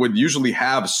would usually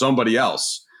have somebody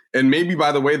else. And maybe,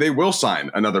 by the way, they will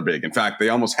sign another big. In fact, they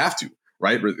almost have to,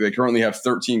 right? They currently have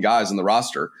 13 guys in the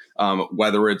roster,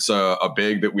 whether it's a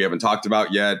big that we haven't talked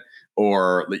about yet,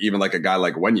 or even like a guy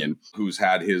like Wenyen, who's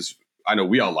had his, I know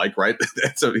we all like, right?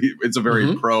 It's a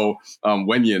very pro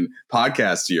Wenyen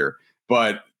podcast here,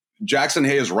 but Jackson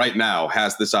Hayes right now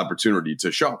has this opportunity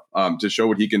to show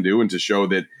what he can do, and to show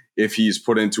that if he's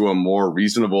put into a more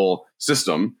reasonable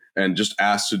system and just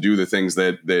asked to do the things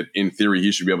that in theory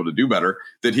he should be able to do better,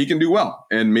 that he can do well,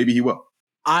 and maybe he will.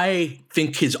 I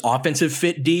think his offensive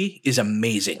fit, D, is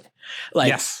amazing. Like,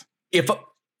 yes.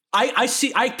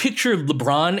 I picture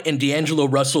LeBron and D'Angelo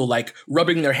Russell like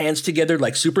rubbing their hands together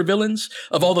like supervillains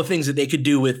of all the things that they could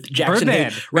do with Jackson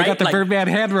Birdman. Hayes. Right? They got the like, Birdman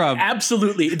hand rub.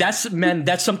 Absolutely.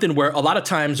 That's something where a lot of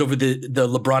times over the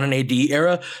LeBron and AD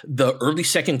era, the early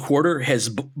second quarter has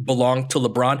belonged to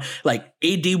LeBron. Like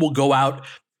AD will go out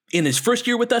in his first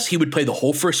year with us, he would play the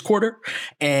whole first quarter,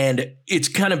 and it's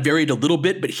kind of varied a little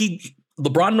bit, but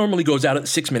LeBron normally goes out at the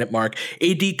 6-minute mark.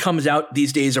 AD comes out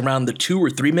these days around the 2 or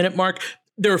 3 minute mark.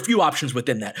 There are a few options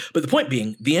within that. But the point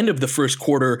being, the end of the first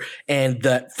quarter and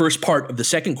the first part of the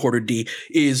second quarter, D,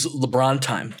 is LeBron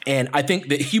time. And I think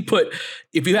that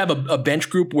if you have a bench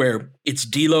group where it's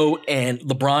D'Lo and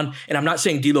LeBron, and I'm not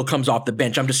saying D'Lo comes off the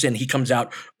bench, I'm just saying he comes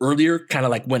out earlier, kind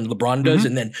of like when LeBron does,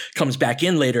 and then comes back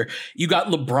in later. You got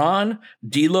LeBron,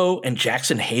 D'Lo, and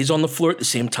Jackson Hayes on the floor at the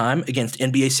same time against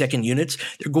NBA second units.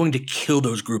 They're going to kill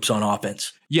those groups on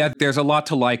offense. Yeah, there's a lot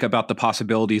to like about the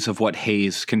possibilities of what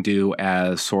Hayes can do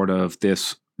as sort of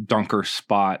this dunker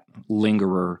spot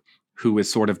lingerer who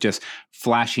is sort of just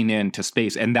flashing into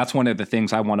space. And that's one of the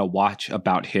things I want to watch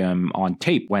about him on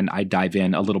tape when I dive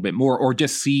in a little bit more, or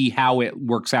just see how it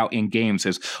works out in games,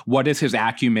 is what is his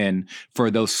acumen for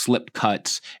those slip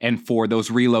cuts and for those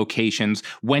relocations.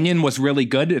 Wenyen was really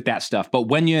good at that stuff, but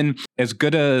Wenyen, as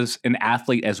good as an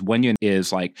athlete as Wenyen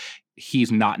is, like,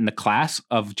 he's not in the class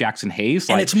of Jackson Hayes.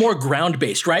 And it's more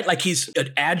ground-based, right? Like, he's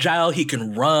agile, he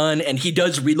can run, and he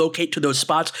does relocate to those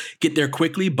spots, get there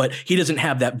quickly, but he doesn't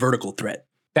have that vertical threat.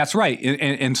 That's right.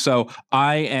 And so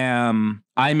I'm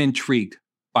intrigued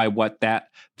by what that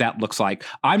looks like.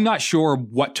 I'm not sure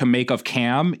what to make of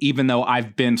Cam, even though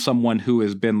I've been someone who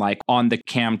has been like on the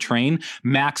Cam train.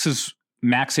 Max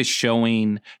is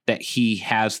showing that he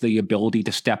has the ability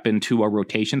to step into a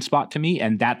rotation spot to me.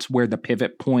 And that's where the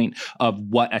pivot point of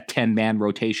what a 10-man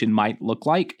rotation might look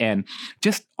like. And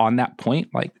just on that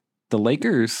point, like, the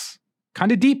Lakers,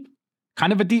 kind of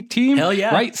a deep team. Hell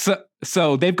yeah. Right?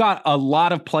 So they've got a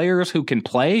lot of players who can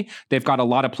play. They've got a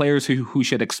lot of players who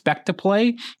should expect to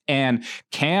play. And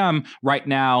Cam right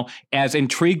now, as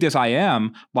intrigued as I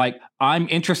am, like, I'm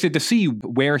interested to see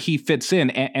where he fits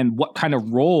in and what kind of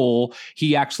role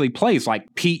he actually plays. Like,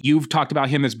 Pete, you've talked about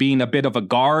him as being a bit of a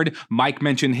guard. Mike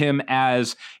mentioned him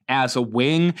as a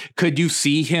wing. Could you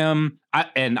see him?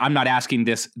 And I'm not asking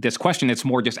this question, it's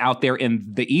more just out there in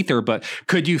the ether, but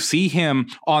could you see him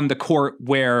on the court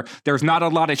where there's not a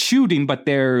lot of shooting, but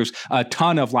there's a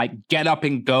ton of like get up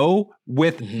and go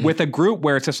with a group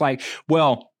where it's just like,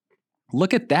 well,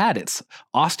 look at that. It's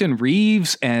Austin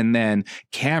Reeves and then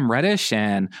Cam Reddish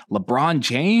and LeBron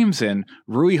James and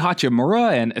Rui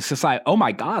Hachimura. And it's just like, oh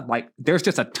my God, like, there's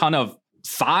just a ton of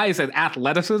size and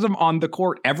athleticism on the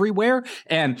court everywhere.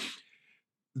 And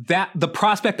that the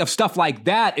prospect of stuff like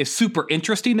that is super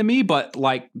interesting to me, but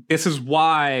like, this is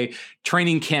why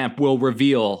training camp will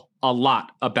reveal a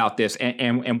lot about this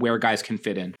and where guys can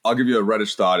fit in. I'll give you a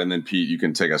Reddish thought, and then Pete, you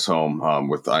can take us home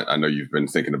with. I know you've been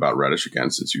thinking about Reddish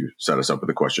again since you set us up with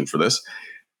a question for this.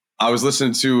 I was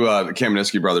listening to the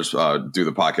Kamenetsky brothers do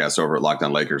the podcast over at Locked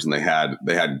On Lakers, and they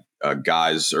had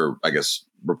guys, or I guess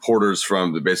reporters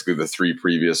from basically the 3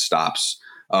 previous stops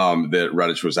that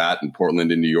Reddish was at in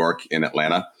Portland, in New York, in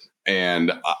Atlanta.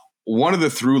 And one of the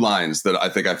through lines that I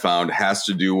think I found has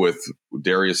to do with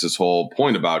Darius's whole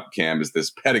point about Cam is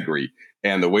this pedigree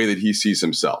and the way that he sees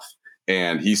himself.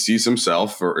 And he sees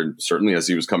himself, or certainly as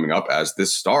he was coming up, as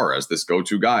this star, as this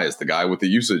go-to guy, as the guy with the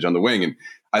usage on the wing. And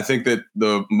I think that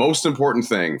the most important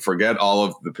thing, forget all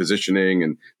of the positioning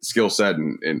and skill set,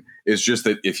 and is just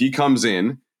that if he comes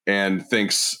in and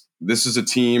thinks this is a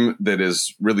team that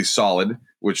is really solid,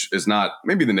 which is not,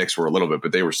 maybe the Knicks were a little bit,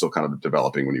 but they were still kind of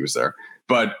developing when he was there.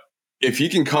 But if he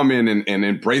can come in and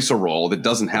embrace a role that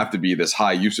doesn't have to be this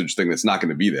high usage thing that's not going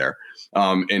to be there,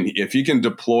 and if he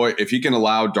can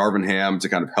allow Darvin Ham to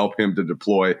kind of help him to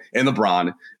deploy, and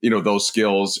LeBron, those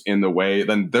skills in the way,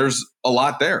 then there's a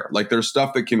lot there. Like, there's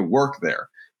stuff that can work there.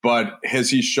 But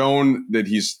has he shown that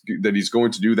he's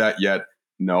going to do that yet?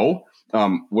 No.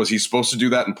 Was he supposed to do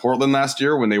that in Portland last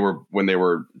year when they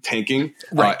were tanking,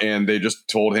 right? And they just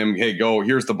told him, "Hey, go.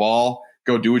 Here's the ball.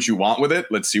 Go do what you want with it.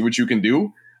 Let's see what you can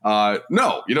do."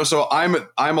 No, so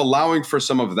I'm allowing for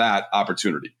some of that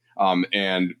opportunity.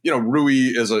 And Rui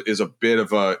is a bit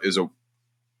of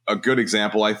a good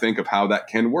example, I think, of how that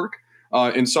can work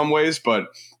in some ways. But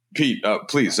Pete,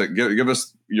 please give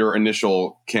us your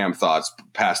initial Cam thoughts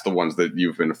past the ones that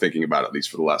you've been thinking about, at least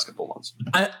for the last couple of months.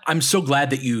 I'm so glad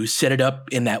that you set it up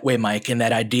in that way, Mike, and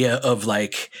that idea of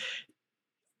like,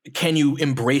 can you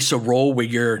embrace a role where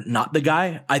you're not the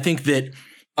guy? I think that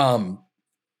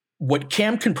what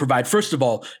Cam can provide, first of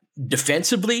all,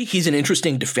 defensively, he's an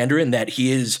interesting defender in that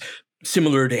he is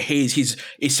similar to Hayes, he's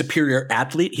a superior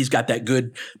athlete. He's got that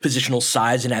good positional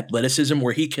size and athleticism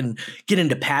where he can get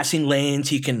into passing lanes.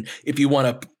 He can, if you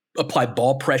want to apply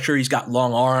ball pressure, he's got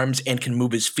long arms and can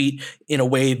move his feet in a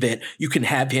way that you can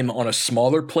have him on a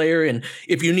smaller player. And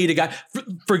if you need a guy,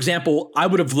 for example, I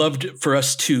would have loved for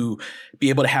us to be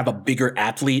able to have a bigger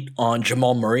athlete on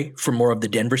Jamal Murray for more of the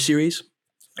Denver series.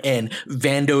 And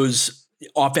Vando's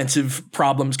offensive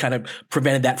problems kind of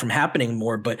prevented that from happening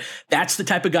more. But that's the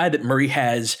type of guy that Murray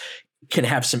can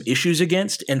have some issues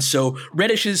against. And so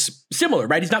Reddish is similar,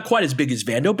 right? He's not quite as big as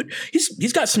Vando, but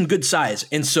he's got some good size.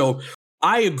 And so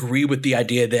I agree with the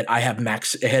idea that I have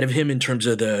Max ahead of him in terms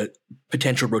of the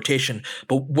potential rotation.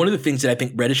 But one of the things that I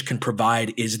think Reddish can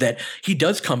provide is that he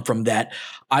does come from that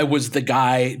I was the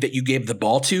guy that you gave the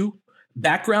ball to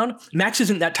background. Max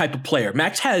isn't that type of player.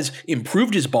 Max has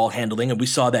improved his ball handling, and we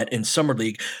saw that in Summer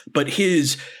League, but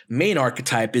his main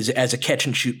archetype is as a catch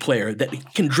and shoot player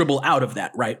that can dribble out of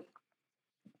that, right?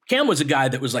 Cam was a guy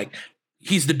that was like,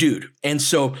 he's the dude. And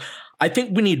so I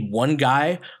think we need one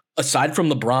guy aside from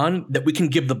LeBron that we can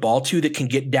give the ball to that can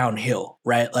get downhill,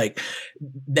 right? Like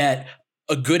that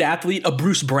a good athlete, a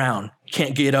Bruce Brown,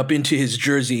 can't get up into his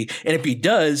jersey. And if he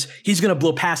does, he's going to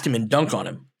blow past him and dunk on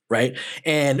him. Right.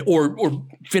 And or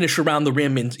finish around the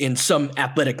rim in some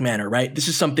athletic manner. Right. This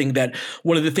is something that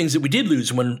one of the things that we did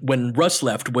lose when Russ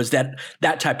left was that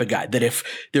type of guy that if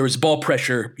there was ball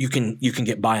pressure, you can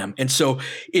get by him. And so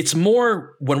it's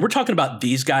more when we're talking about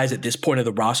these guys at this point of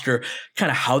the roster, kind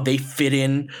of how they fit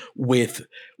in with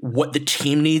what the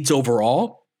team needs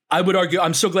overall. I would argue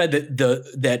I'm so glad that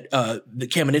the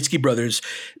Kamenetsky brothers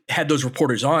had those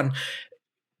reporters on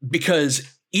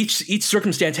because each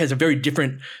circumstance has a very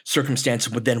different circumstance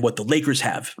than what the Lakers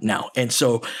have now. And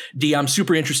so, D, I'm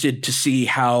super interested to see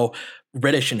how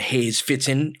Reddish and Hayes fit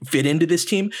into this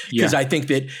team because I think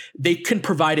that they can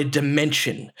provide a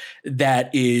dimension that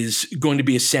is going to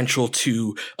be essential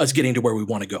to us getting to where we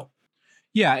want to go.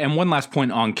 Yeah, and one last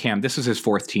point on Cam. This is his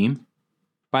fourth team.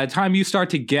 By the time you start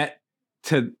to get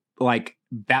to like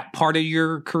that part of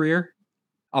your career,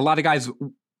 a lot of guys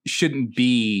shouldn't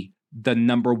be the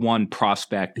number one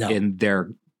prospect in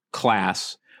their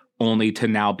class only to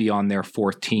now be on their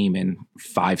fourth team in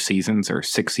 5 seasons or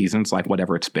 6 seasons, like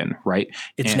whatever it's been, right?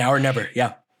 It's now or never.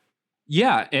 Yeah.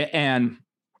 Yeah. And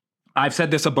I've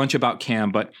said this a bunch about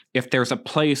Cam, but if there's a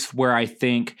place where I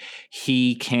think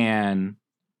he can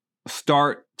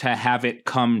start to have it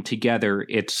come together,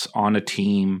 it's on a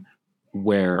team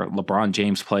where LeBron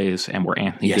James plays and where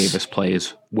Anthony Davis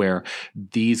plays, where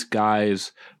these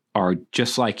guys are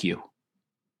just like you.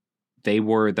 They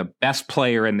were the best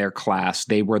player in their class.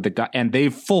 They were the guy, and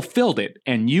they've fulfilled it,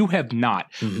 and you have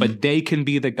not. Mm-hmm. But they can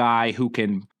be the guy who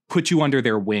can put you under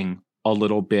their wing a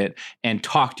little bit and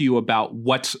talk to you about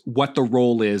what the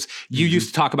role is. You used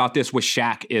to talk about this with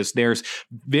Shaq. There's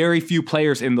very few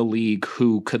players in the league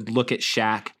who could look at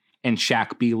Shaq and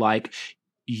Shaq be like,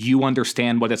 you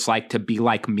understand what it's like to be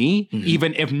like me,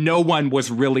 even if no one was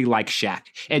really like Shaq.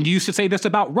 And you used to say this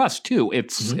about Russ too.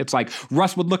 It's like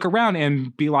Russ would look around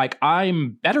and be like,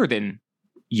 I'm better than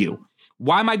you.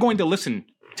 Why am I going to listen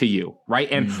to you? Right.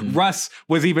 And Russ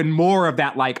was even more of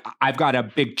that, like, I've got a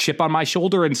big chip on my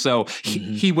shoulder. And so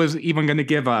he was even going to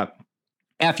give a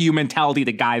FU mentality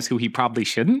to guys who he probably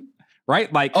shouldn't.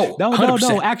 Right. Like,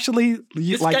 no, actually,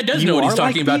 this like, guy does know what he's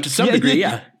talking about to some degree.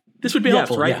 Yeah. This would be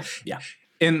helpful. Right. Yeah.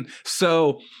 And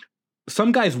so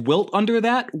some guys wilt under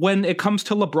that when it comes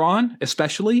to LeBron,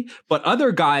 especially, but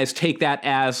other guys take that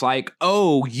as like,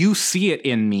 oh, you see it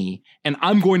in me and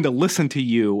I'm going to listen to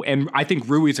you. And I think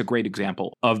Rui's a great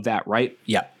example of that, right?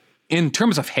 Yeah. In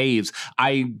terms of Hayes,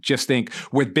 I just think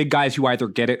with big guys, you either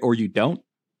get it or you don't.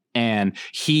 And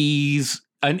he's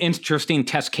an interesting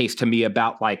test case to me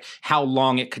about like how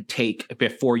long it could take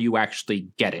before you actually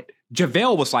get it.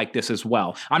 JaVale was like this as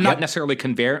well. I'm not necessarily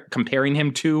comparing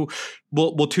him to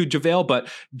JaVale, but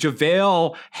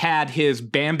JaVale had his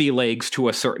Bambi legs to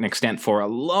a certain extent for a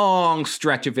long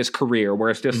stretch of his career, where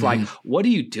it's just like, what are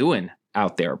you doing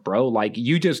out there, bro? Like,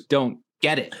 you just don't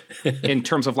get it in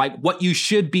terms of like what you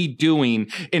should be doing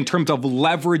in terms of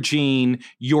leveraging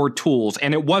your tools.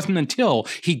 And it wasn't until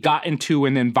he got into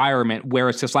an environment where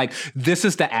it's just like, this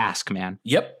is the ask, man.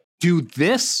 Yep. Do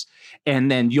this,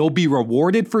 and then you'll be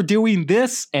rewarded for doing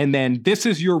this, and then this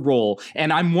is your role.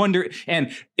 And I'm wondering,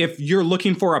 and if you're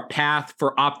looking for a path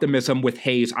for optimism with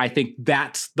Hayes, I think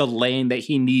that's the lane that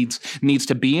he needs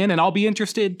to be in, and I'll be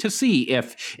interested to see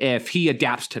if he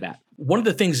adapts to that. One of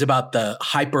the things about the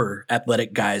hyper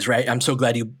athletic guys, right? I'm so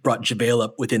glad you brought JaVale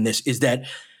up within this, is that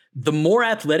the more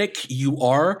athletic you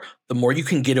are, the more you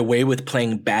can get away with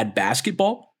playing bad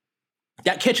basketball.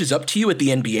 that catches up to you at the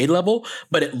NBA level,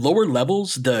 but at lower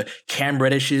levels, the Cam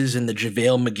Reddishes and the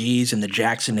JaVale McGee's and the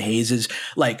Jackson Hayeses,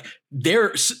 like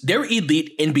they're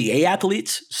elite NBA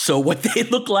athletes. So what they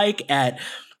look like at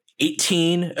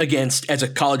 18 as a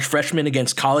college freshman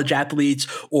against college athletes,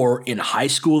 or in high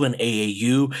school and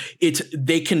AAU,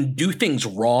 they can do things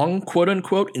wrong, quote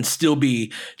unquote, and still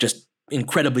be just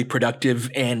incredibly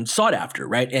productive and sought after,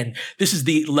 right? And this is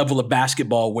the level of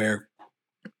basketball where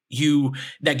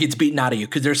that gets beaten out of you,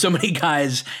 because there's so many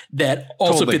guys that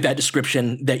also fit that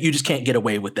description that you just can't get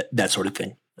away with that sort of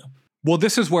thing. Well,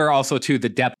 this is where also, too, the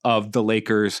depth of the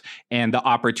Lakers and the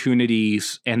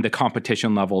opportunities and the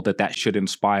competition level that should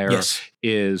inspire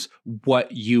is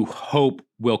what you hope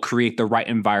will create the right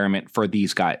environment for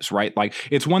these guys, right? Like,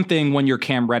 it's one thing when you're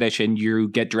Cam Reddish and you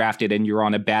get drafted and you're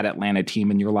on a bad Atlanta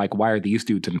team and you're like, why are these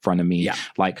dudes in front of me? Yeah.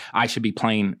 Like, I should be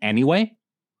playing anyway,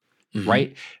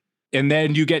 right? And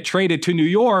then you get traded to New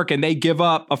York and they give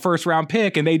up a first round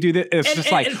pick and they do this. It's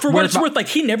just like, and for what it's worth, like,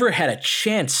 he never had a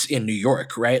chance in New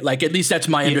York, right? Like, at least that's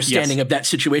my understanding of that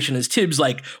situation, is Tibbs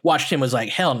like watched him, was like,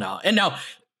 hell no. And now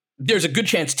there's a good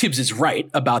chance Tibbs is right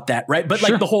about that, right? But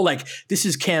like the whole, like, this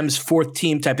is Cam's fourth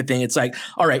team type of thing. It's like,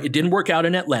 all right, it didn't work out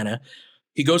in Atlanta.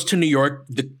 He goes to New York.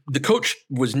 The coach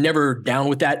was never down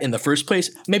with that in the first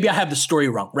place. Maybe I have the story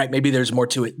wrong, right? Maybe there's more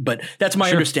to it, but that's my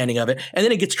understanding of it. And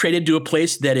then it gets traded to a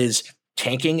place that is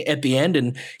tanking at the end,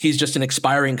 and he's just an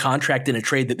expiring contract in a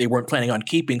trade that they weren't planning on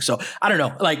keeping. So I don't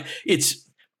know. Like,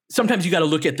 sometimes you got to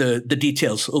look at the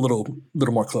details a little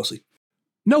more closely.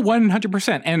 No,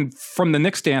 100%. And from the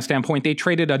Knicks standpoint, they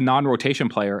traded a non-rotation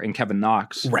player in Kevin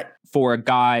Knox, right, for a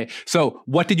guy. So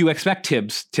what did you expect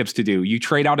Tibbs to do? You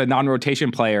trade out a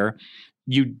non-rotation player.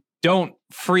 You don't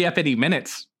free up any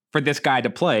minutes for this guy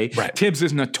to play. Right. Tibbs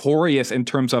is notorious in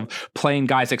terms of playing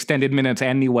guys extended minutes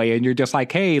anyway. And you're just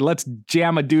like, hey, let's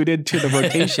jam a dude into the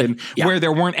rotation where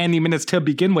there weren't any minutes to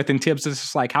begin with. And Tibbs is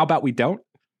just like, how about we don't?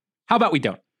 How about we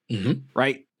don't?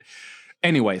 Right?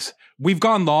 Anyways, we've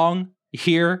gone long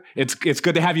here. It's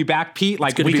good to have you back, Pete.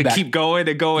 Like, we could keep going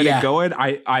and going and going.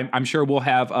 I'm sure we'll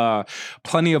have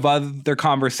plenty of other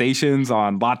conversations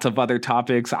on lots of other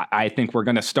topics. I think we're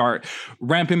going to start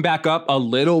ramping back up a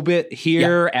little bit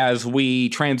here as we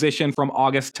transition from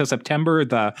August to September.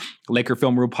 The Laker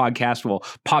Film Room podcast will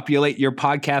populate your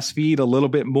podcast feed a little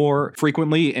bit more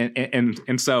frequently.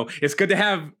 And so it's good to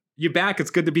have you back. It's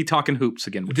good to be talking hoops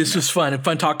again. This was fun. And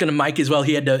fun talking to Mike as well.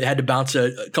 He had to bounce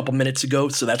a couple minutes ago,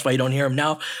 so that's why you don't hear him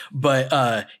now. But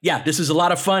this is a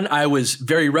lot of fun. I was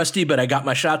very rusty, but I got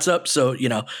my shots up. So,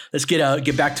 let's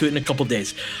get back to it in a couple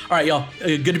days. All right, y'all.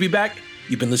 Good to be back.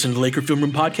 You've been listening to the Laker Film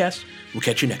Room podcast. We'll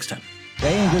catch you next time.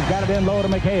 James has got it in low to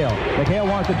McHale. McHale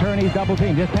wants to turn. He's double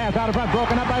teamed. Just pass out in front.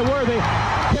 Broken up by Worthy.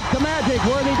 Tip to Magic.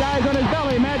 Worthy dies on his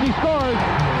belly. Magic scores.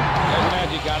 There's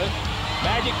Magic, got it.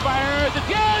 Magic fires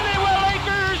again. They will.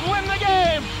 Lakers win the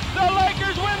game. The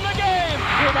Lakers win the game.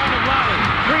 Rebound of Lonnie.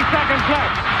 3 seconds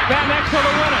left. Van Exel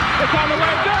to win it. It's on the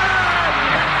way. Good.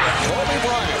 Kobe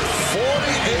Bryant,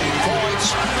 48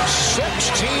 points,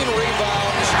 16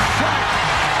 rebounds. Shot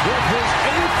with his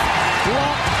 8th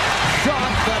block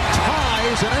shot that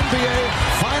ties an NBA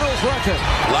Finals record.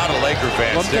 A lot of Laker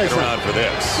fans sticking around for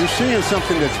this. You're seeing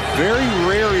something that's very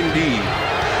rare indeed.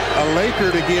 A Laker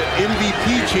to get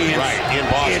MVP chance in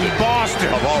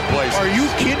Boston. Of all places. Are you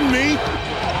kidding me?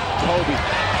 Kobe,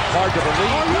 hard to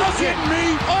believe. Are you kidding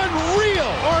me?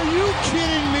 Unreal. Are you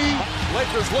kidding me?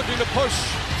 Lakers looking to push.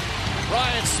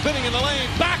 Bryant spinning in the lane.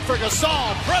 Back for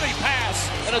Gasol. Pretty pass.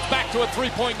 And it's back to a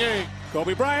 3-point game.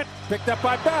 Kobe Bryant picked up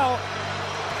by Bell.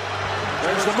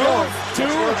 There's the move. 2, 1.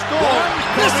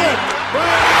 Miss it.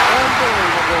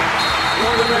 Unbelievable.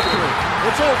 For the victory.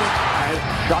 It's over.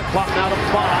 Shot clock now to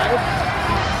 5.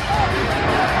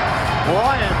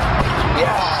 Bryant.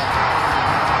 Yes.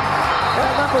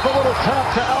 And that was a little tap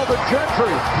to Alvin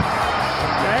Gentry.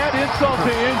 Add insult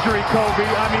to injury, Kobe.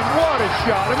 I mean, what a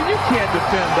shot. I mean, you can't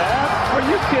defend that. Are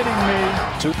you kidding me?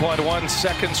 2.1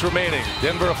 seconds remaining.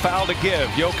 Denver a foul to give.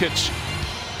 Jokic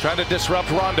trying to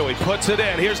disrupt Rondo. He puts it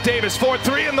in. Here's Davis,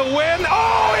 4-3 in the win.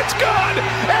 Oh, it's good!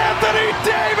 Anthony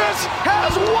Davis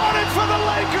has won it for the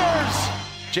Lakers!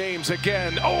 James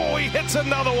again. Oh, he hits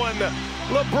another one.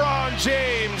 LeBron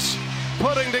James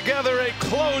putting together a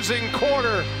closing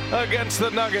quarter against the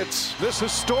Nuggets. This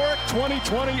historic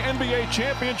 2020 NBA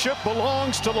championship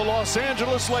belongs to the Los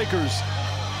Angeles Lakers.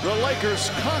 The Lakers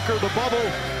conquer the bubble,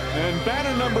 and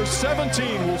banner number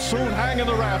 17 will soon hang in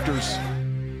the rafters.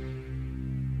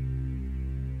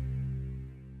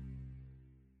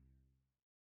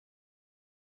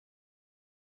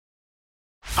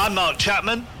 I'm Mark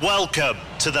Chapman. Welcome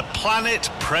to the Planet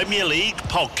Premier League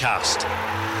podcast.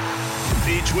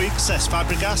 Each week, Cesc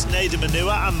Fabregas, Nader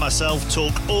Manua and myself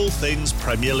talk all things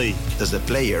Premier League. As a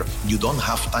player, you don't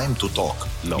have time to talk.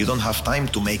 No. You don't have time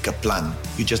to make a plan.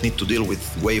 You just need to deal with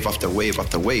wave after wave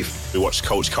after wave. We watched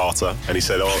Coach Carter and he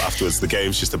said, afterwards, the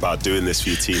game's just about doing this for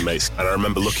your teammates. And I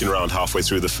remember looking around halfway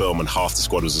through the film and half the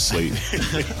squad was asleep.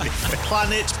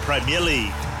 Planet Premier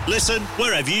League. Listen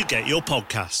wherever you get your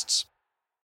podcasts.